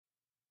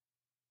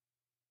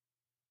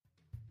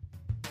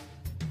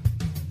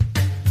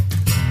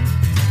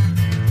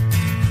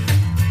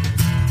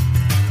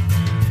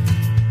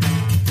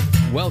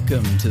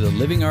Welcome to the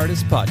Living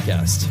Artist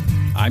Podcast.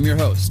 I'm your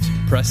host,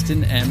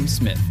 Preston M.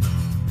 Smith.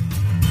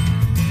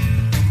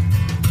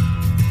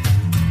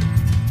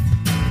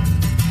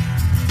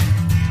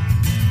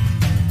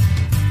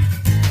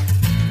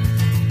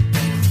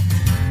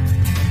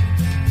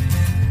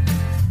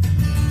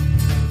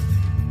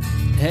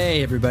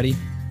 Hey, everybody.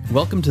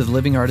 Welcome to the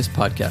Living Artist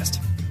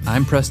Podcast.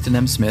 I'm Preston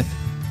M. Smith,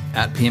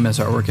 at PMS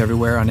Artwork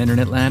everywhere on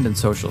internet land and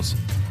socials.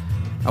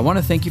 I want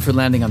to thank you for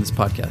landing on this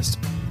podcast.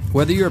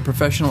 Whether you're a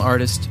professional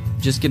artist,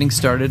 just getting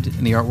started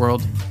in the art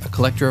world, a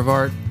collector of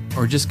art,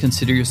 or just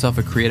consider yourself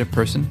a creative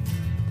person,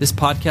 this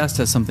podcast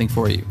has something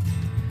for you.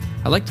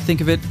 I like to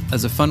think of it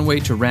as a fun way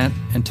to rant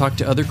and talk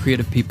to other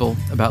creative people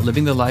about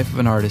living the life of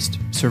an artist,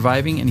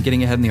 surviving and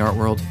getting ahead in the art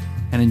world,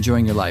 and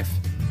enjoying your life.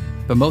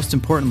 But most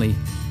importantly,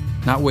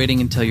 not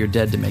waiting until you're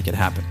dead to make it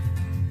happen.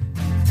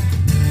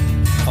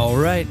 All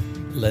right,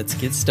 let's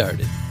get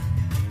started.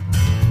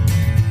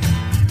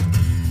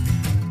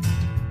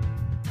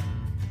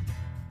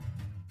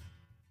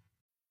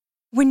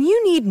 When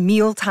you need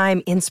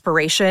mealtime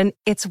inspiration,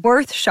 it's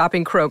worth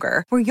shopping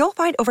Kroger, where you'll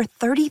find over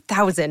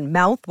 30,000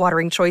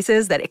 mouth-watering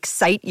choices that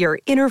excite your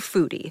inner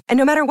foodie. And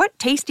no matter what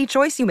tasty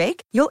choice you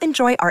make, you'll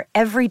enjoy our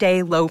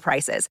everyday low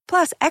prices,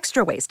 plus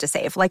extra ways to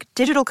save, like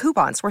digital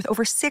coupons worth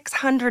over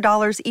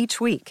 $600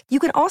 each week. You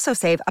can also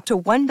save up to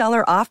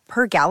 $1 off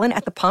per gallon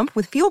at the pump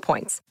with fuel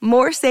points.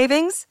 More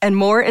savings and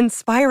more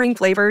inspiring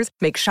flavors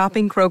make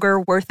shopping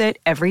Kroger worth it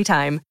every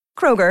time.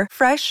 Kroger,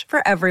 fresh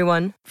for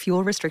everyone.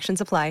 Fuel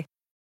restrictions apply.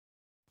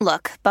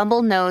 Look,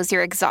 Bumble knows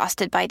you're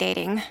exhausted by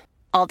dating.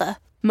 All the,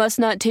 must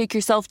not take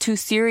yourself too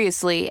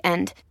seriously,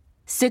 and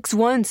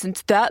 6'1"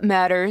 since that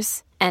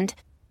matters, and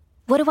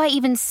what do I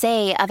even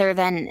say other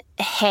than,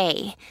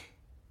 hey?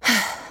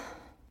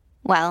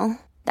 Well,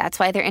 that's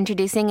why they're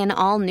introducing an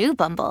all-new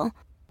Bumble,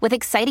 with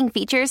exciting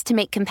features to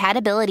make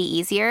compatibility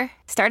easier,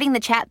 starting the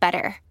chat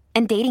better,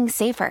 and dating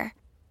safer.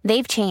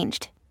 They've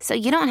changed, so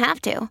you don't have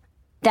to.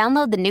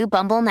 Download the new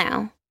Bumble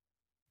now.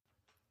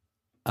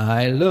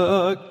 I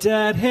looked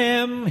at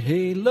him,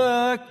 he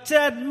looked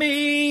at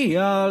me,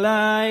 all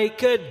I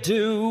could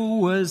do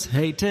was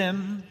hate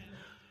him.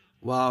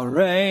 While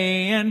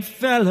Ray and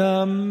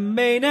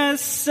Philomena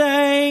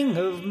sang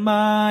of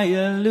my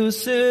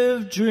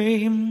elusive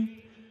dream,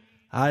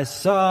 I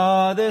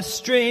saw the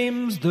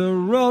streams, the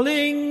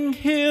rolling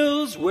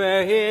hills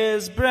where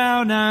his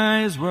brown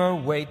eyes were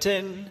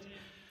waiting.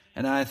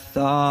 And I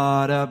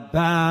thought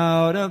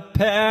about a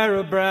pair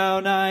of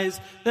brown eyes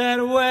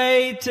that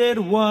waited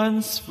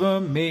once for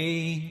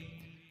me.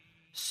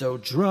 So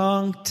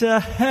drunk to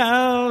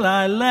hell,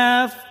 I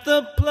left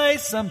the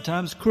place,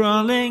 sometimes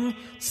crawling,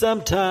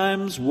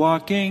 sometimes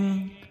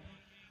walking.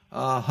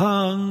 A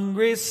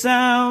hungry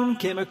sound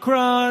came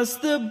across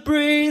the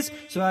breeze,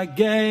 so I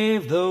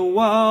gave the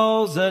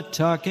walls a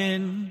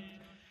talking.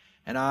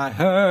 And I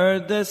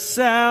heard the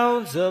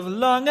sounds of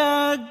long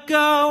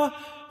ago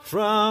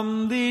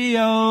from the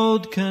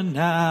old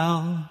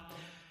canal,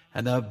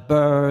 and the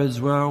birds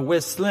were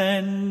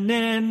whistling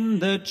in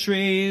the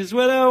trees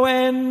where the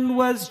wind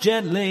was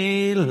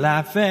gently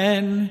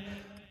laughing.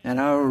 And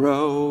I'll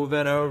rove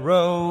and I'll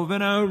rove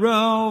and I'll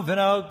rove and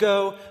I'll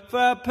go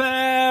for a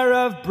pair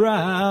of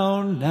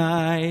brown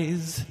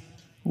eyes.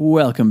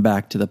 Welcome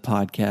back to the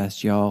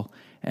podcast, y'all.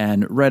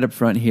 And right up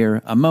front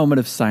here, a moment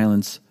of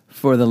silence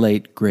for the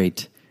late,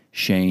 great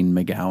Shane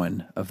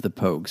MacGowan of the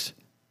Pogues.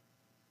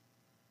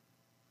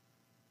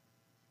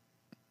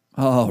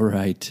 All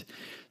right.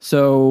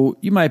 So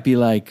you might be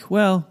like,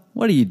 well,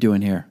 what are you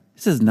doing here?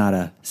 This is not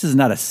a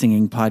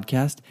singing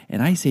podcast.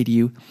 And I say to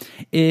you,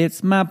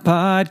 it's my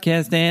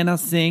podcast and I'll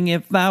sing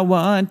if I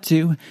want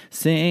to.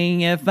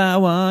 Sing if I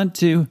want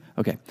to.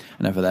 Okay,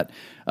 enough of that.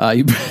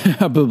 You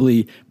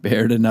probably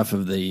bared enough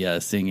of the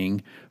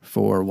singing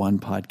for one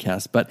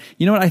podcast. But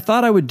you know what? I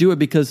thought I would do it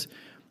because,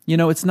 you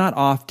know, it's not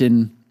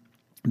often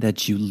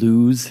that you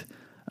lose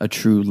a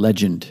true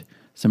legend,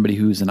 somebody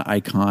who's an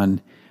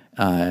icon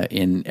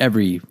in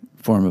every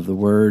form of the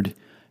word,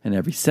 in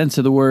every sense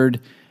of the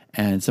word,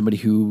 and somebody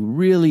who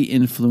really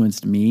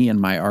influenced me and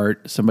my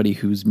art, somebody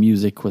whose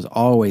music was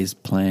always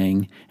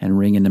playing and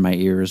ringing in my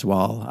ears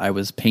while I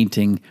was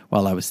painting,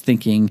 while I was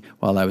thinking,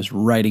 while I was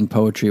writing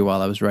poetry,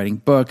 while I was writing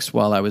books,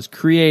 while I was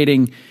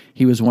creating.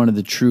 He was one of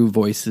the true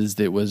voices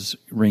that was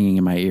ringing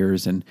in my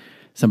ears, and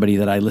somebody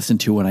that I listened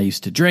to when I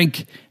used to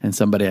drink, and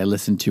somebody I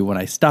listened to when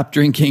I stopped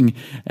drinking,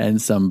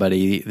 and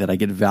somebody that I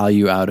get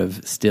value out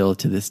of still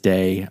to this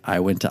day. I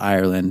went to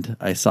Ireland.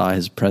 I saw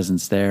his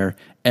presence there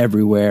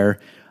everywhere.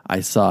 I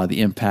saw the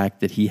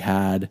impact that he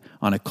had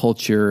on a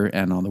culture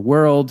and on the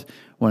world.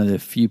 One of the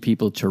few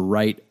people to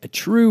write a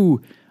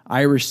true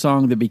Irish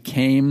song that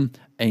became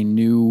a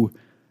new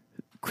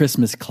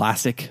Christmas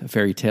classic, A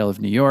Fairy Tale of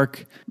New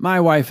York.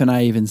 My wife and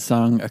I even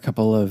sung a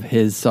couple of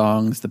his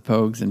songs, the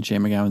Pogues and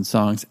Shane MacGowan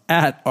songs,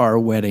 at our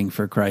wedding,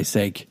 for Christ's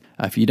sake.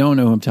 If you don't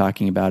know who I'm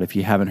talking about, if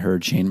you haven't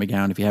heard Shane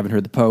MacGowan, if you haven't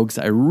heard the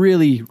Pogues, I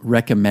really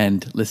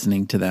recommend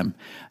listening to them.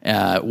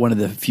 One of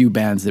the few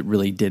bands that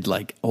really did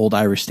like old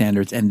Irish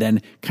standards and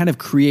then kind of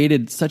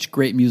created such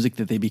great music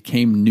that they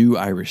became new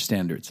Irish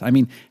standards. I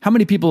mean, how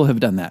many people have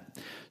done that?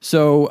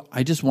 So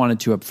I just wanted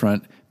to up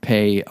front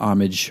pay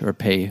homage or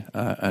pay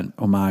an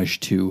homage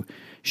to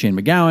Shane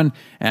MacGowan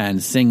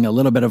and sing a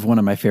little bit of one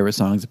of my favorite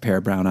songs, A Pair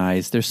of Brown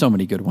Eyes. There's so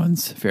many good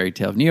ones. Fairy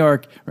Tale of New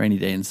York, Rainy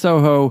Day in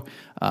Soho,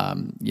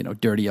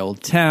 Dirty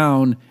Old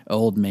Town,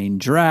 Old Main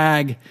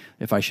Drag,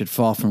 If I Should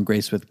Fall from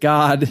Grace with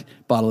God,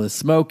 Bottle of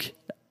Smoke.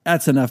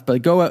 That's enough,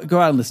 but go out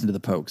and listen to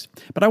the Pogues.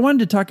 But I wanted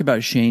to talk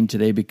about Shane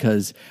today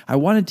because I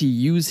wanted to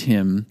use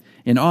him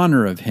in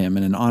honor of him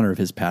and in honor of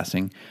his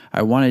passing.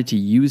 I wanted to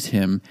use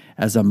him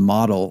as a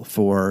model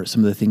for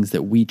some of the things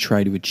that we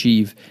try to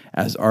achieve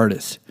as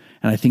artists.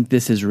 And I think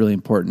this is really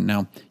important.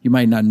 Now, you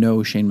might not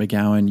know Shane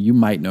MacGowan. You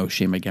might know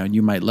Shane MacGowan.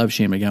 You might love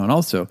Shane MacGowan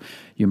also.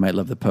 You might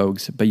love the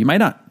Pogues, but you might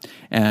not.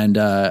 And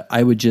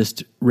I would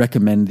just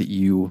recommend that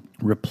you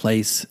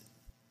replace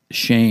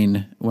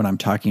Shane, when I'm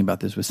talking about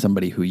this, with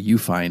somebody who you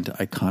find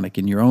iconic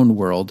in your own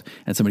world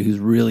and somebody who's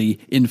really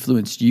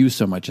influenced you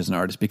so much as an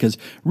artist. Because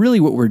really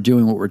what we're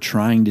doing, what we're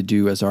trying to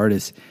do as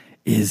artists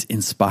is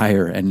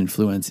inspire and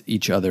influence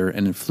each other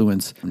and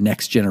influence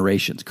next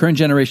generations, current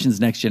generations,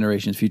 next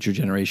generations, future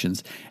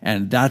generations.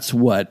 And that's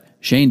what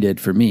Shane did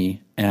for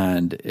me,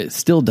 and it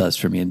still does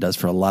for me and does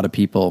for a lot of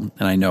people.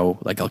 And I know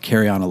I'll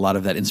carry on a lot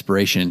of that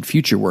inspiration in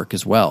future work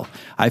as well.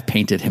 I've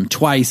painted him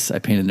twice. I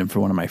painted him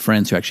for one of my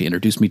friends who actually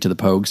introduced me to the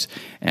Pogues,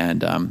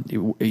 and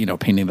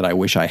painting that I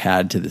wish I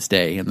had to this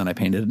day. And then I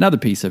painted another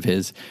piece of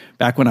his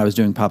back when I was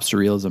doing pop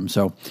surrealism.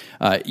 So,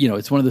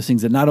 it's one of those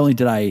things that not only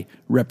did I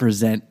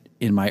represent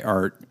in my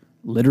art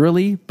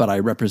literally, but I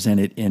represent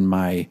it in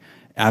my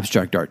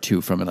abstract art too,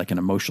 from an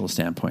emotional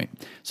standpoint.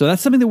 So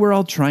that's something that we're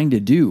all trying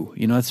to do.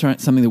 That's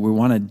something that we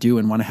want to do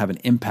and want to have an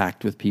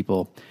impact with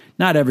people.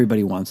 Not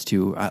everybody wants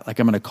to. I'm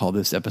going to call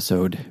this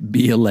episode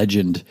 "Be a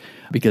Legend"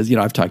 because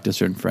I've talked to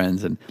certain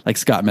friends, and like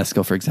Scott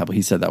Mescal, for example,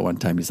 he said that one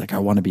time. He's like, "I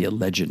want to be a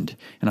legend,"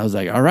 and I was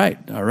like, "All right,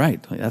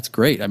 that's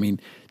great." I mean,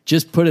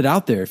 just put it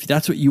out there. If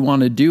that's what you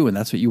want to do and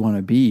that's what you want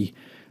to be,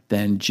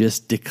 then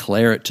just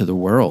declare it to the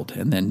world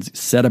and then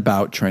set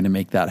about trying to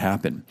make that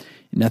happen.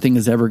 Nothing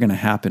is ever going to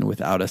happen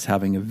without us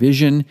having a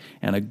vision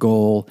and a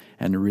goal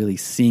and really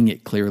seeing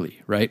it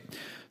clearly, right?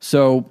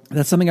 So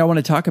that's something I want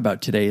to talk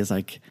about today is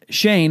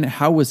Shane,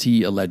 how was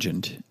he a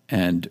legend?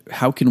 And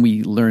how can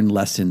we learn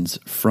lessons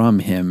from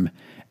him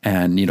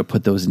and,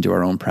 put those into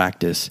our own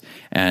practice?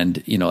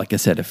 And, like I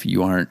said, if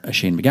you aren't a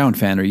Shane MacGowan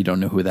fan or you don't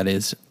know who that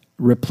is,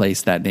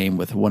 replace that name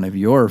with one of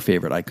your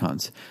favorite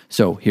icons.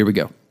 So here we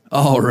go.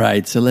 All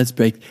right, so let's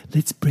break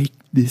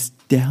this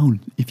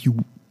down if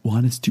you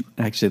want us to.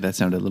 Actually, that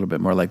sounded a little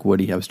bit more like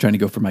Woody. I was trying to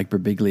go for Mike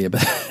Birbiglia,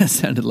 but it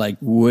sounded like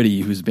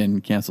Woody, who's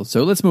been canceled.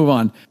 So let's move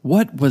on.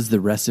 What was the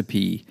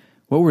recipe?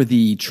 What were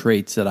the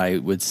traits that I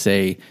would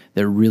say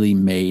that really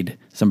made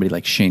somebody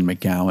like Shane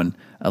MacGowan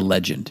a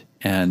legend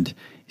and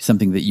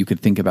something that you could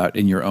think about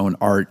in your own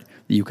art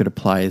that you could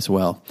apply as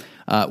well?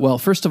 Well,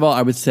 first of all,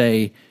 I would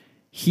say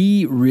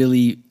he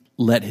really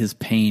let his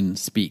pain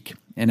speak.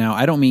 And now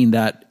I don't mean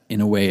that in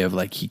a way of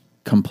he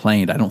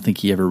complained. I don't think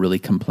he ever really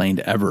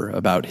complained ever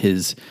about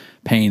his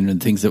pain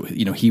and things that,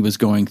 he was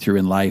going through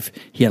in life.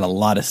 He had a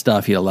lot of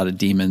stuff. He had a lot of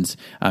demons.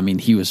 I mean,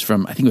 I think it was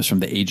from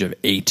the age of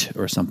 8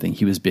 or something.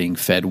 He was being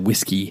fed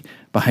whiskey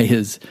by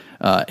his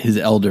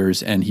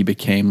elders, and he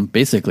became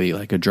basically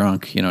like a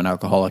drunk, an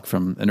alcoholic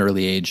from an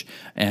early age.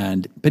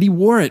 But he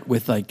wore it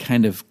with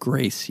kind of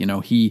grace.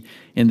 He,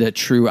 in the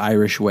true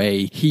Irish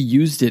way, he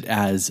used it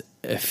as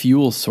a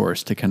fuel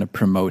source to kind of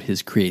promote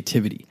his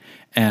creativity.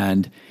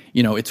 And,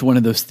 it's one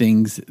of those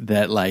things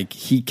that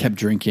he kept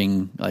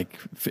drinking,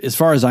 as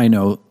far as I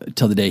know,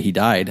 till the day he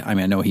died. I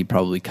mean, I know he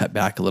probably cut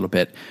back a little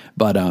bit,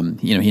 but,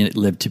 he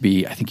lived to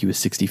be, I think he was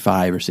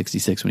 65 or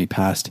 66 when he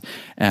passed.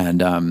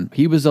 And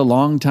he was a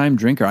long time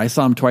drinker. I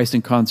saw him twice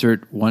in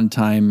concert. One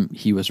time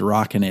he was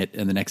rocking it,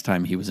 and the next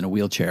time he was in a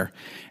wheelchair.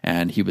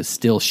 And he was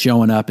still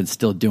showing up and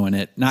still doing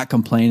it, not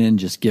complaining,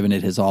 just giving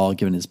it his all,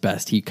 giving his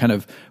best. He kind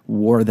of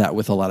wore that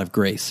with a lot of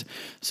grace.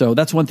 So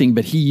that's one thing,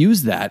 but he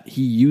used that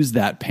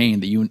pain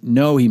that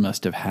he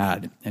must have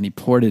had, and he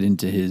poured it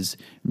into his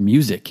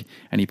music,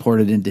 and he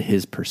poured it into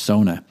his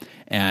persona.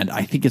 And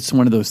I think it's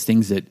one of those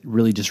things that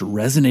really just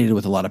resonated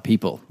with a lot of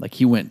people.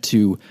 He went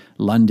to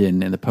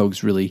London, and the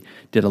Pogues really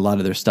did a lot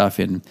of their stuff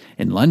in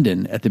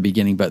London at the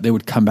beginning, but they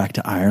would come back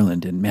to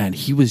Ireland. And man,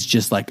 he was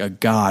just like a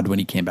god when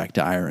he came back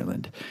to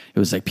Ireland. It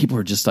was people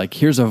were just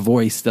here's a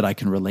voice that I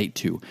can relate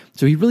to.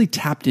 So he really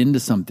tapped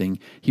into something.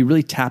 He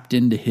really tapped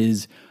into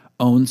his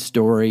own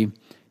story,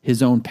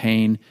 his own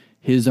pain,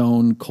 his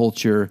own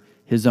culture,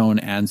 his own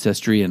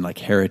ancestry and like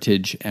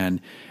heritage,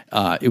 and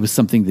it was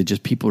something that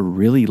just people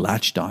really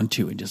latched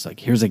onto, and just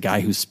like, here's a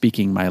guy who's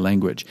speaking my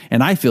language.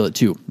 And I feel it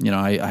too. You know,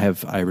 I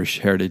have Irish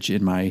heritage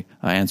in my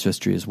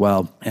ancestry as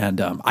well.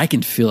 And I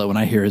can feel it when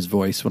I hear his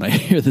voice, when I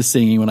hear the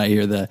singing, when I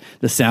hear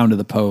the sound of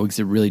the Pogues.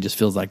 It really just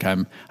feels like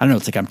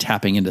it's like I'm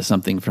tapping into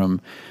something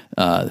from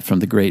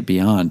the great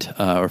beyond,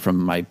 or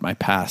from my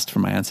past,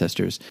 from my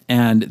ancestors.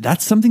 And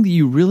that's something that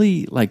you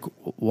really like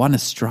want to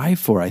strive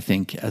for, I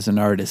think, as an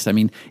artist. I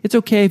mean, it's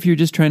okay if you're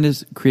just trying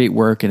to create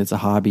work and it's a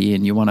hobby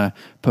and you want to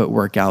put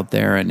work out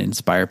there and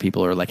inspire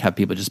people, or like have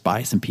people just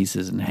buy some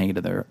pieces and hang it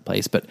at their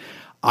place. But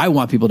I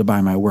want people to buy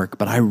my work,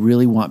 but I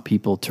really want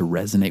people to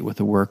resonate with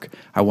the work.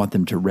 I want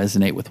them to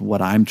resonate with what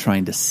I'm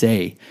trying to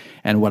say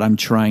and what I'm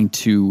trying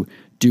to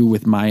do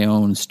with my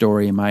own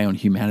story and my own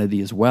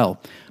humanity as well.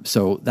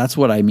 So that's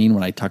what I mean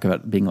when I talk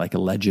about being like a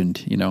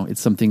legend. You know,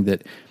 it's something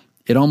that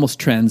it almost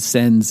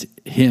transcends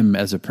him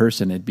as a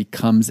person. It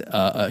becomes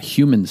a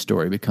human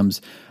story,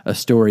 becomes a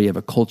story of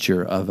a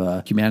culture, of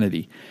a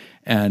humanity.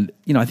 And,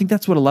 you know, I think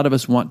that's what a lot of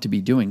us want to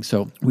be doing.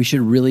 So we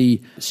should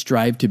really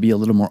strive to be a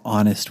little more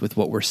honest with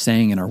what we're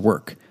saying in our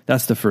work.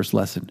 That's the first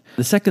lesson.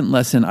 The second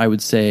lesson, I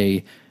would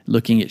say,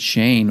 looking at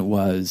Shane,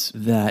 was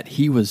that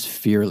he was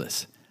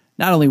fearless.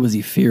 Not only was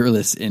he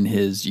fearless in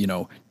his, you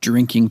know,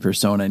 drinking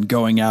persona and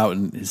going out,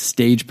 and his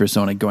stage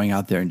persona, going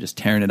out there and just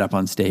tearing it up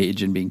on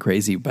stage and being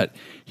crazy, but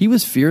he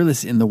was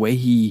fearless in the way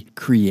he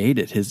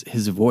created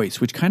his voice,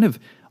 which kind of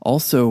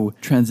also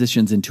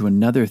transitions into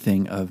another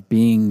thing of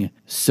being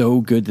so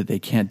good that they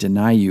can't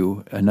deny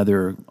you.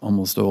 Another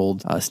almost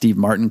old Steve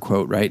Martin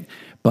quote, right?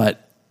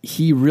 But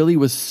he really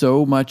was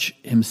so much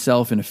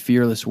himself in a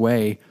fearless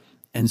way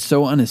and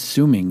so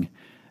unassuming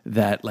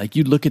that like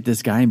you'd look at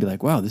this guy and be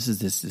like, wow, this is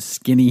this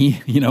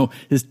skinny, you know,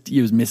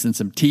 he was missing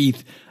some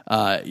teeth,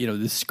 you know,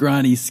 this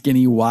scrawny,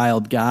 skinny,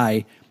 wild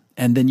guy.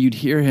 And then you'd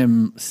hear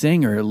him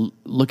sing or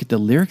look at the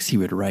lyrics he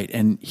would write,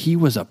 and he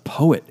was a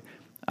poet.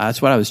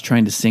 That's what I was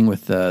trying to sing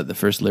with the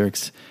first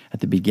lyrics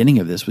at the beginning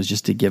of this, was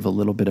just to give a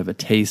little bit of a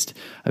taste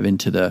of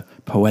into the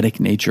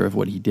poetic nature of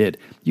what he did.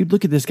 You'd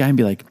look at this guy and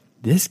be like,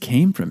 this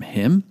came from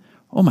him?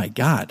 Oh my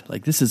God,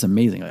 like this is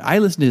amazing. Like, I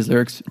listen to his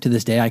lyrics to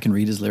this day. I can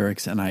read his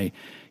lyrics and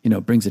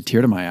it brings a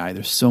tear to my eye.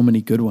 There's so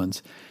many good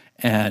ones.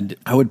 And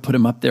I would put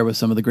him up there with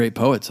some of the great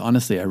poets.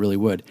 Honestly, I really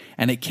would.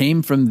 And it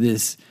came from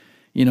this,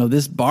 you know,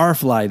 this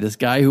barfly, this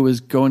guy who was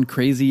going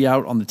crazy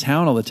out on the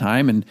town all the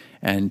time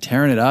and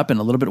tearing it up and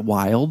a little bit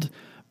wild.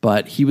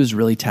 But he was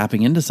really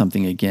tapping into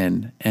something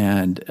again,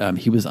 and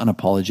he was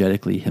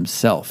unapologetically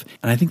himself.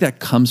 And I think that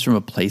comes from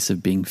a place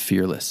of being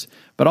fearless.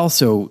 But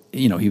also,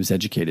 you know, he was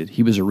educated.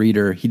 He was a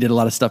reader. He did a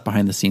lot of stuff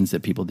behind the scenes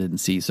that people didn't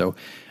see. So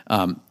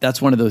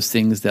that's one of those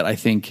things that I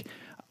think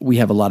we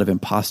have a lot of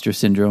imposter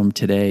syndrome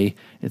today.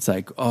 It's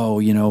like, oh,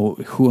 you know,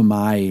 who am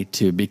I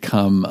to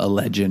become a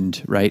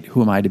legend, right?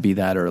 Who am I to be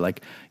that? Or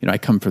like, you know, I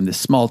come from this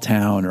small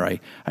town, or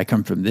I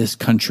come from this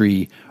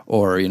country,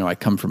 or, you know, I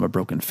come from a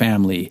broken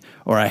family,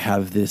 or I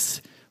have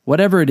this,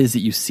 whatever it is that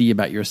you see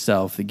about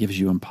yourself that gives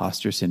you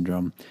imposter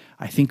syndrome.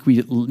 I think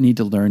we need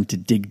to learn to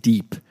dig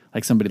deep,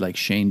 like somebody like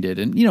Shane did.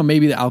 And, you know,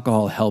 maybe the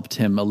alcohol helped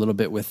him a little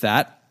bit with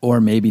that. Or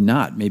maybe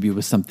not. Maybe it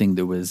was something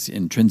that was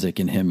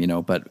intrinsic in him, you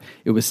know, but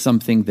it was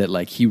something that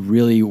like he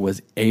really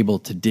was able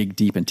to dig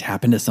deep and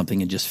tap into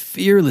something and just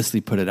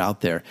fearlessly put it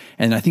out there.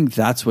 And I think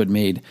that's what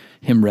made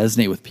him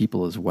resonate with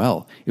people as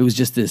well. It was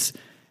just this,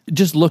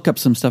 just look up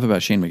some stuff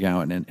about Shane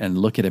MacGowan and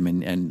look at him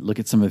and look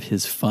at some of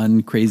his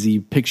fun,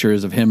 crazy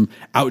pictures of him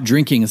out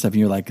drinking and stuff.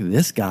 And you're like,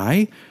 this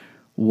guy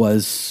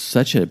was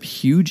such a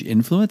huge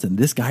influence, and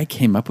this guy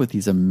came up with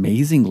these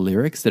amazing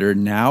lyrics that are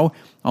now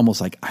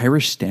almost like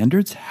Irish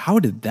standards. How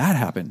did that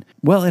happen?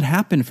 Well, it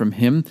happened from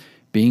him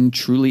being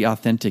truly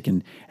authentic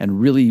and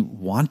really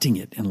wanting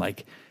it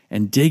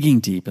and digging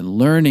deep and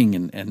learning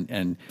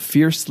and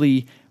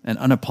fiercely and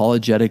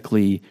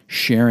unapologetically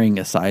sharing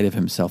a side of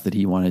himself that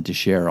he wanted to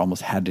share,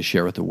 almost had to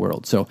share with the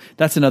world. So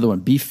that's another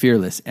one. Be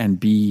fearless and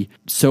be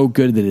so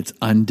good that it's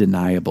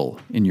undeniable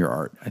in your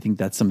art. I think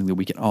that's something that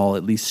we can all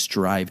at least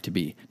strive to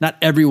be. Not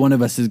every one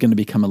of us is going to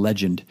become a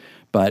legend,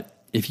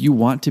 but if you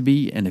want to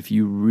be, and if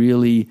you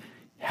really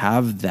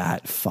have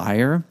that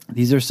fire,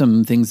 these are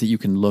some things that you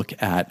can look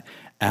at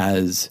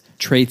as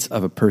traits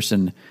of a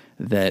person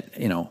that,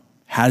 you know,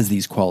 has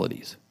these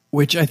qualities.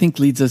 Which I think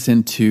leads us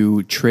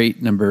into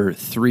trait number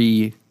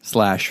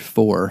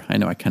 3/4. I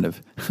know I kind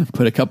of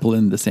put a couple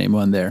in the same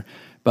one there.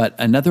 But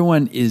another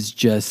one is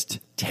just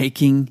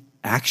taking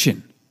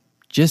action.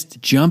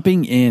 Just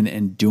jumping in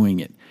and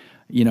doing it.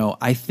 You know,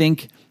 I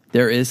think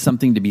there is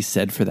something to be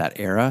said for that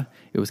era.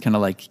 It was kind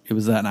of like, it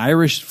was an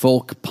Irish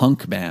folk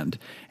punk band.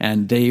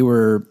 And they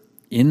were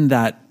in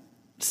that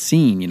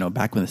scene, you know,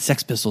 back when the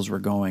Sex Pistols were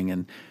going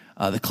and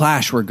the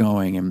Clash were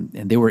going, and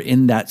they were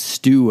in that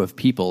stew of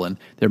people, and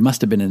there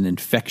must have been an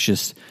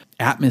infectious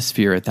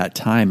atmosphere at that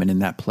time and in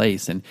that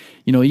place. And,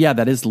 you know, yeah,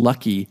 that is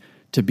lucky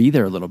to be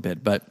there a little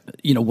bit. But,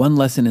 you know, one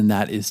lesson in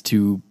that is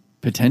to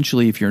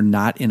potentially, if you're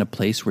not in a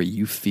place where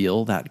you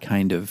feel that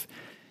kind of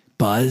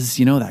buzz,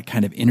 you know, that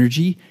kind of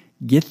energy,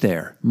 get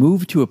there,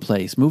 move to a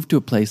place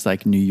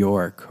like New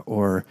York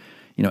or,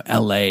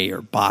 LA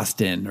or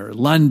Boston or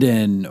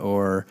London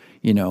or,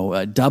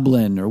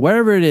 Dublin or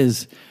wherever it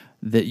is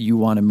that you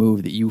want to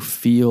move, that you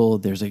feel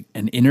there's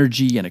an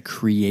energy and a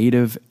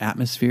creative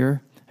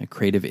atmosphere, a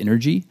creative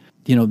energy.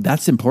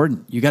 That's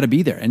important. You got to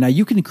be there. And now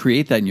you can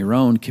create that in your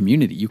own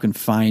community. You can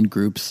find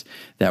groups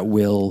that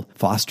will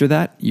foster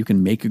that. You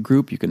can make a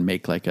group. You can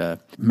make like a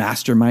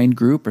mastermind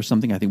group or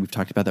something. I think we've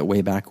talked about that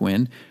way back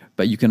when.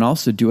 But you can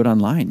also do it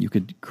online. You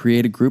could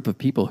create a group of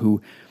people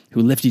who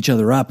lift each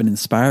other up and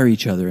inspire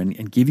each other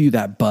and give you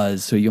that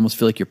buzz so you almost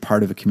feel like you're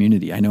part of a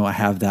community. I know I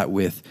have that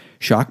with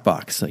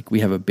Shockbox. Like we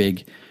have a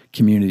big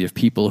community of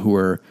people who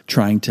are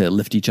trying to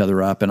lift each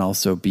other up and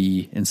also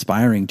be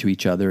inspiring to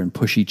each other and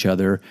push each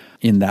other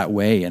in that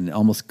way and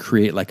almost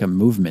create like a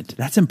movement.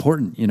 That's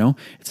important,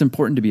 It's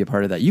important to be a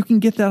part of that. You can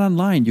get that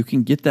online. You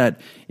can get that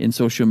in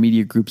social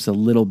media groups a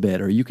little bit,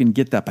 or you can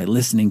get that by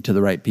listening to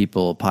the right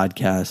people,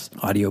 podcasts,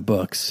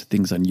 audiobooks,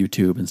 things on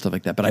YouTube and stuff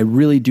like that. But I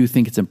really do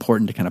think it's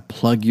important to kind of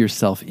plug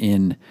yourself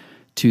in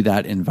to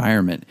that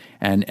environment.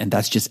 And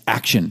that's just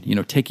action,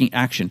 taking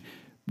action.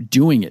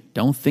 Doing it.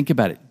 Don't think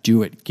about it.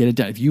 Do it. Get it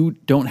done. If you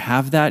don't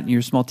have that in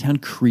your small town,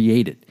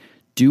 create it.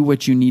 Do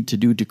what you need to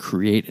do to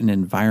create an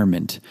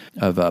environment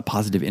of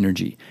positive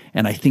energy.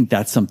 And I think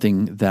that's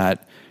something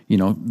that,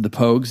 the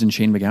Pogues and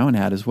Shane MacGowan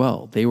had as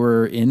well. They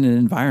were in an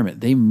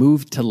environment. They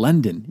moved to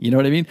London. You know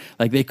what I mean?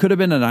 Like they could have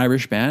been an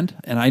Irish band.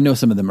 And I know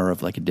some of them are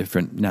of like a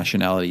different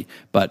nationality,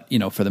 but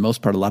for the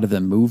most part, a lot of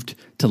them moved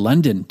to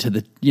London, to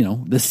the,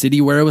 the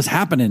city where it was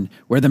happening,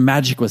 where the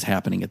magic was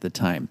happening at the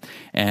time.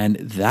 And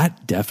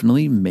that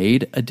definitely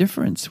made a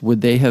difference.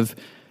 Would they have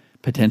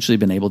potentially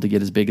been able to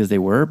get as big as they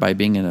were by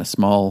being in a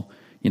small,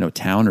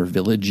 town or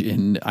village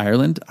in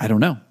Ireland? I don't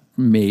know.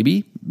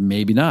 Maybe,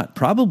 maybe not.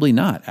 Probably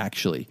not,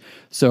 actually.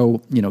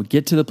 So,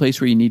 get to the place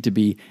where you need to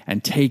be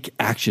and take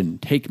action.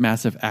 Take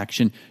massive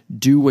action.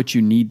 Do what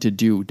you need to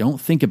do.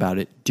 Don't think about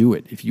it. Do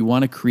it. If you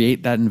want to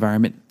create that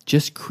environment,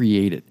 just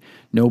create it.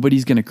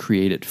 Nobody's going to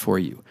create it for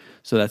you.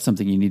 So that's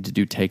something you need to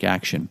do. Take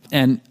action.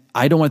 And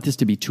I don't want this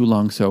to be too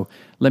long, so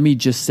let me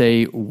just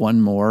say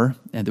one more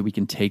and that we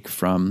can take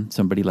from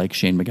somebody like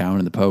Shane MacGowan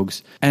and the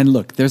Pogues. And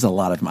look, there's a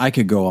lot of them. I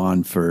could go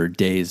on for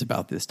days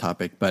about this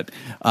topic, but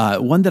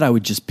one that I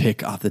would just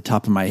pick off the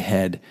top of my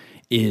head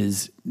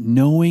is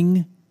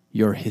knowing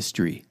your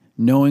history,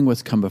 knowing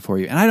what's come before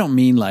you. And I don't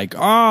mean like,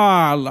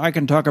 I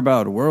can talk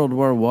about World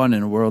War I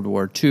and World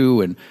War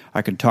II, and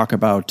I can talk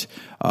about,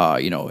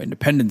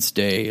 Independence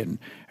Day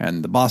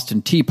and the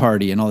Boston Tea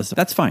Party and all this stuff.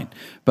 That's fine.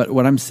 But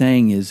what I'm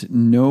saying is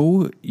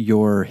know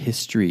your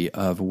history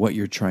of what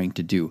you're trying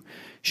to do.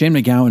 Shane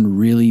MacGowan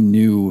really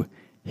knew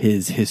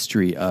his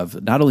history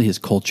of not only his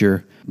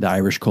culture, the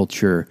Irish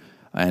culture,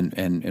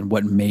 and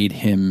what made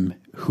him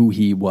who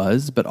he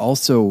was, but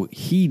also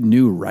he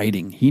knew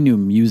writing. He knew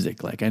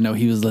music. Like I know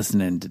he was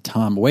listening to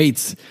Tom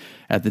Waits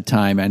at the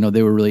time. I know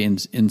they were really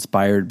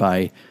inspired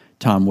by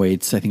Tom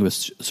Waits. I think it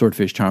was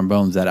Swordfish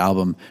Trombones, that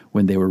album,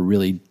 when they were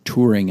really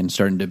touring and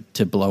starting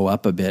to blow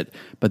up a bit.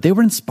 But they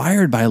were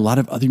inspired by a lot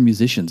of other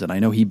musicians. And I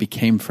know he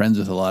became friends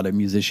with a lot of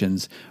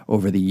musicians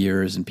over the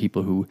years and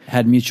people who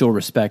had mutual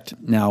respect.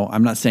 Now,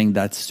 I'm not saying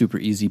that's super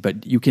easy,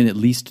 but you can at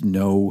least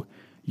know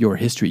your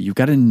history. You've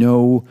got to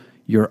know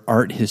your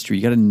art history.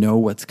 You got to know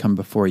what's come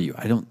before you.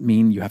 I don't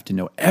mean you have to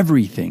know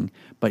everything,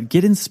 but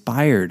get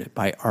inspired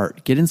by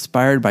art. Get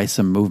inspired by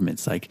some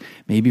movements. Like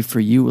maybe for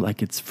you,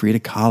 like it's Frida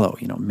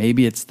Kahlo.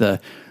 Maybe it's the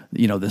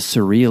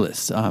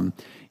surrealists.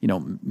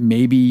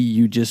 Maybe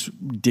you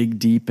just dig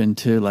deep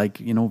into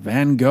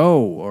Van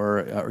Gogh,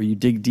 or you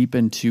dig deep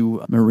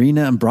into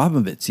Marina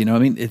Abramovich.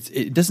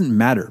 It doesn't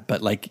matter,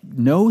 but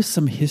know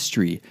some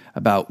history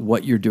about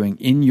what you're doing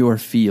in your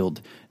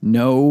field.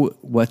 Know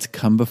what's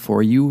come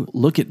before you.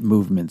 Look at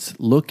movements.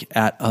 Look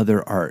at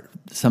other art.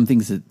 Some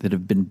things that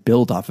have been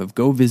built off of.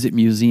 Go visit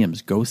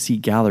museums. Go see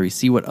galleries.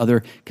 See what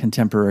other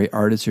contemporary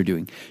artists are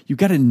doing. You've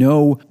got to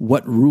know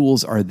what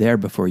rules are there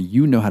before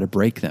you know how to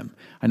break them.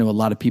 I know a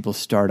lot of people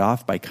start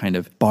off by kind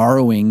of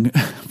borrowing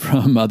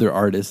from other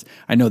artists.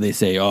 I know they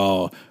say,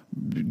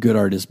 good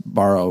artists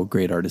borrow,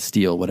 great artists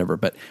steal, whatever.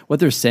 But what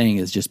they're saying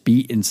is just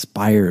be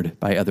inspired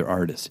by other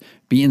artists.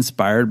 Be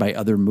inspired by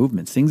other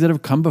movements, things that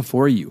have come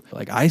before you.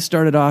 Like I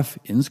started off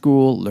in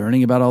school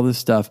learning about all this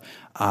stuff.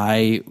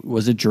 I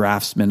was a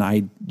draftsman.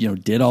 I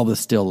did all the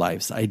still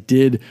lifes. I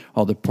did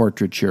all the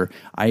portraiture.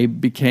 I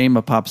became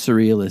a pop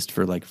surrealist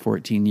for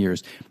 14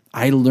 years.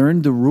 I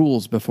learned the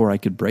rules before I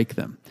could break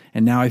them.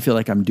 And now I feel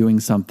like I'm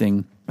doing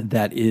something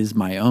that is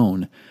my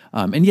own.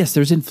 And yes,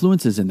 there's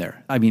influences in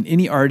there. I mean,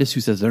 any artist who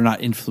says they're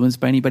not influenced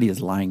by anybody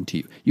is lying to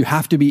you. You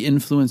have to be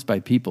influenced by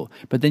people,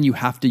 but then you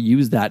have to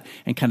use that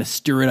and kind of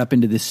stir it up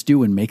into this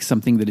stew and make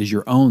something that is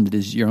your own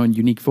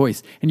unique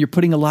voice. And you're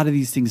putting a lot of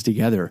these things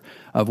together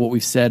of what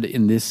we've said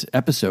in this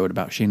episode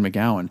about Shane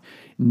MacGowan.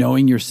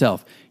 Knowing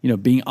yourself,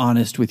 being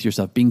honest with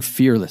yourself, being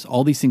fearless,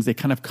 all these things that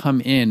kind of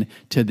come in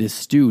to this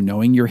stew,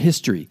 knowing your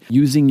history,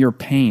 using your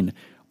pain.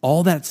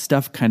 all that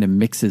stuff kind of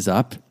mixes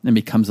up and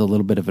becomes a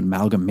little bit of an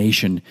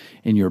amalgamation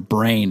in your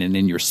brain and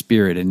in your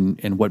spirit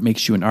and what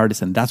makes you an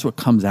artist. And that's what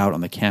comes out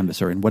on the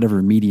canvas or in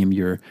whatever medium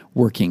you're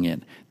working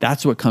in.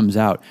 That's what comes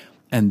out.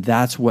 And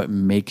that's what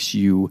makes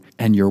you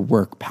and your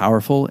work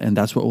powerful. And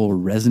that's what will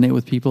resonate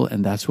with people.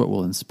 And that's what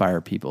will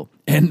inspire people.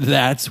 And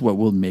that's what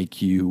will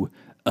make you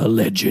a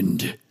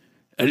legend.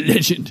 A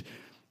legend.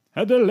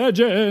 And the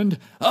legend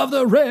of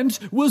the rent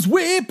was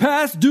way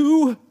past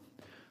due. A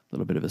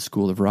little bit of a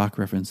School of Rock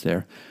reference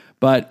there.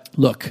 But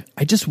look,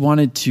 I just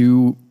wanted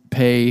to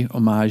pay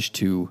homage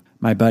to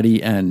my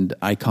buddy and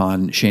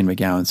icon, Shane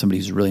MacGowan, somebody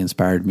who's really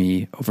inspired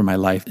me over my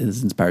life,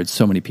 has inspired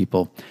so many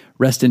people.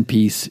 Rest in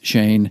peace,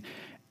 Shane.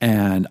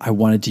 And I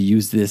wanted to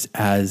use this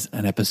as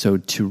an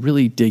episode to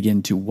really dig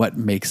into what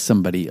makes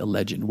somebody a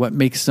legend, what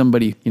makes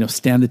somebody,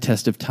 stand the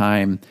test of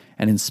time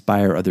and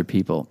inspire other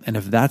people. And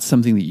if that's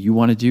something that you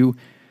want to do,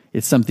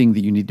 it's something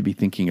that you need to be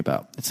thinking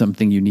about. It's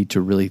something you need to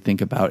really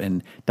think about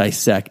and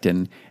dissect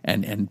and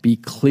be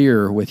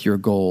clear with your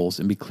goals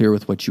and be clear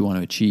with what you want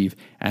to achieve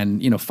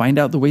and, find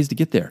out the ways to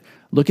get there.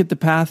 Look at the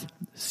path,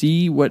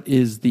 see what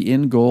is the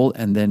end goal,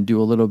 and then do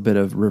a little bit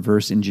of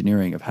reverse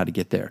engineering of how to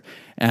get there.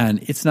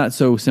 And it's not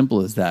so simple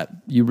as that.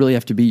 You really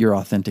have to be your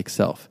authentic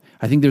self.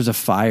 I think there's a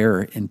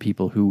fire in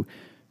people who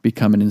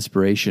become an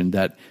inspiration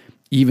that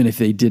even if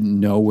they didn't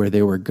know where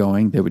they were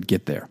going, they would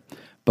get there.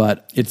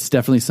 But it's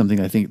definitely something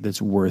I think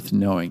that's worth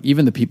knowing.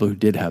 Even the people who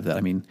did have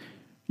that,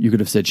 you could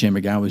have said Shane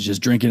MacGowan was just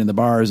drinking in the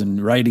bars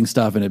and writing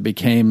stuff and it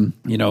became,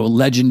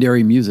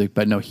 legendary music.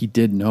 But no, he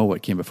did know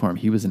what came before him.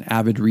 He was an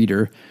avid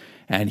reader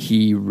and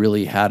he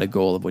really had a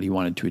goal of what he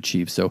wanted to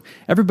achieve. So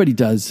everybody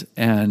does.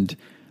 And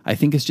I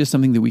think it's just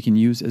something that we can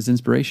use as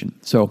inspiration.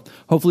 So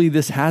hopefully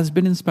this has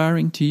been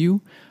inspiring to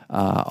you.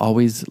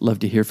 Always love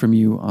to hear from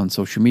you on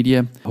social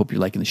media. Hope you're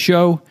liking the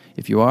show.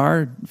 If you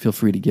are, feel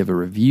free to give a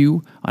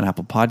review on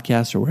Apple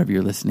Podcasts or wherever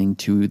you're listening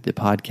to the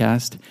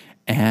podcast.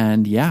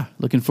 And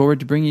looking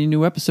forward to bringing you a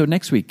new episode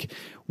next week.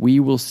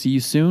 We will see you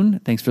soon.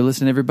 Thanks for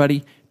listening,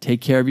 everybody.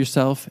 Take care of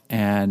yourself,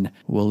 and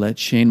we'll let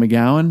Shane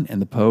MacGowan and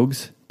the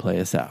Pogues play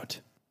us out.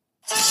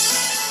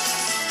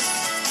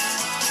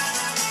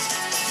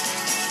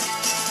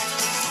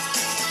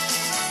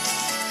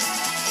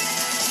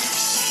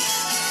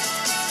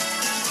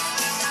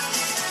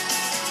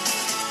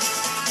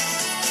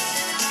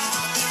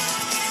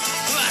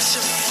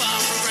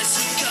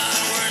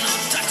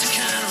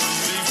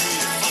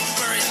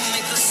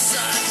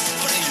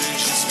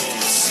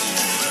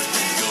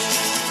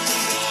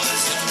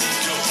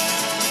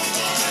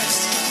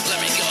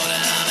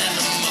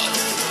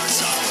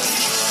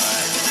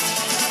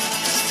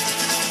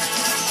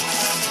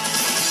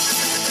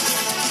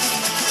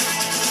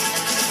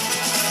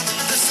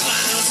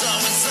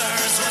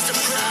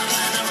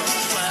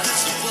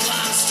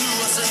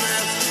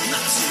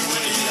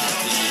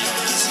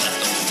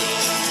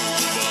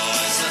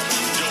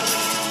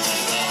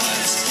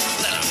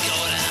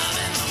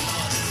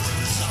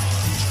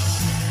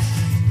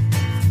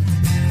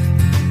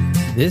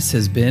 This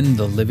has been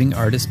the Living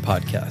Artist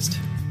Podcast.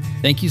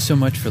 Thank you so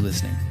much for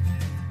listening.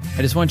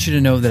 I just want you to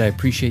know that I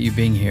appreciate you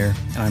being here,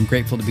 and I'm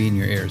grateful to be in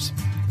your ears.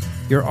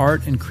 Your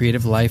art and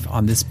creative life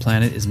on this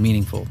planet is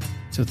meaningful,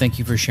 so thank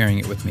you for sharing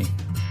it with me.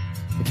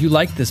 If you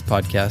like this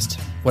podcast,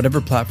 whatever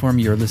platform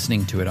you're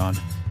listening to it on,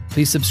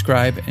 please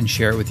subscribe and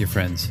share it with your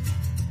friends.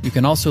 You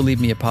can also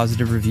leave me a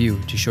positive review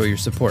to show your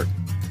support.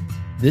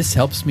 This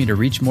helps me to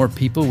reach more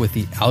people with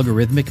the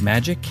algorithmic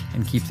magic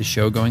and keep the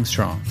show going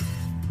strong.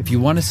 If you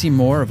want to see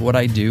more of what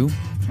I do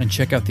and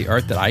check out the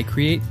art that I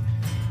create,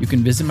 you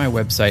can visit my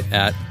website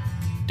at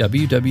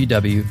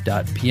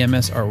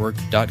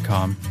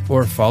www.pmsartwork.com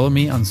or follow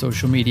me on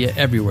social media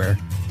everywhere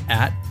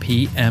at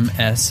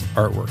PMS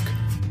Artwork.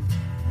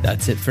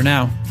 That's it for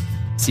now.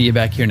 See you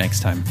back here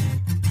next time.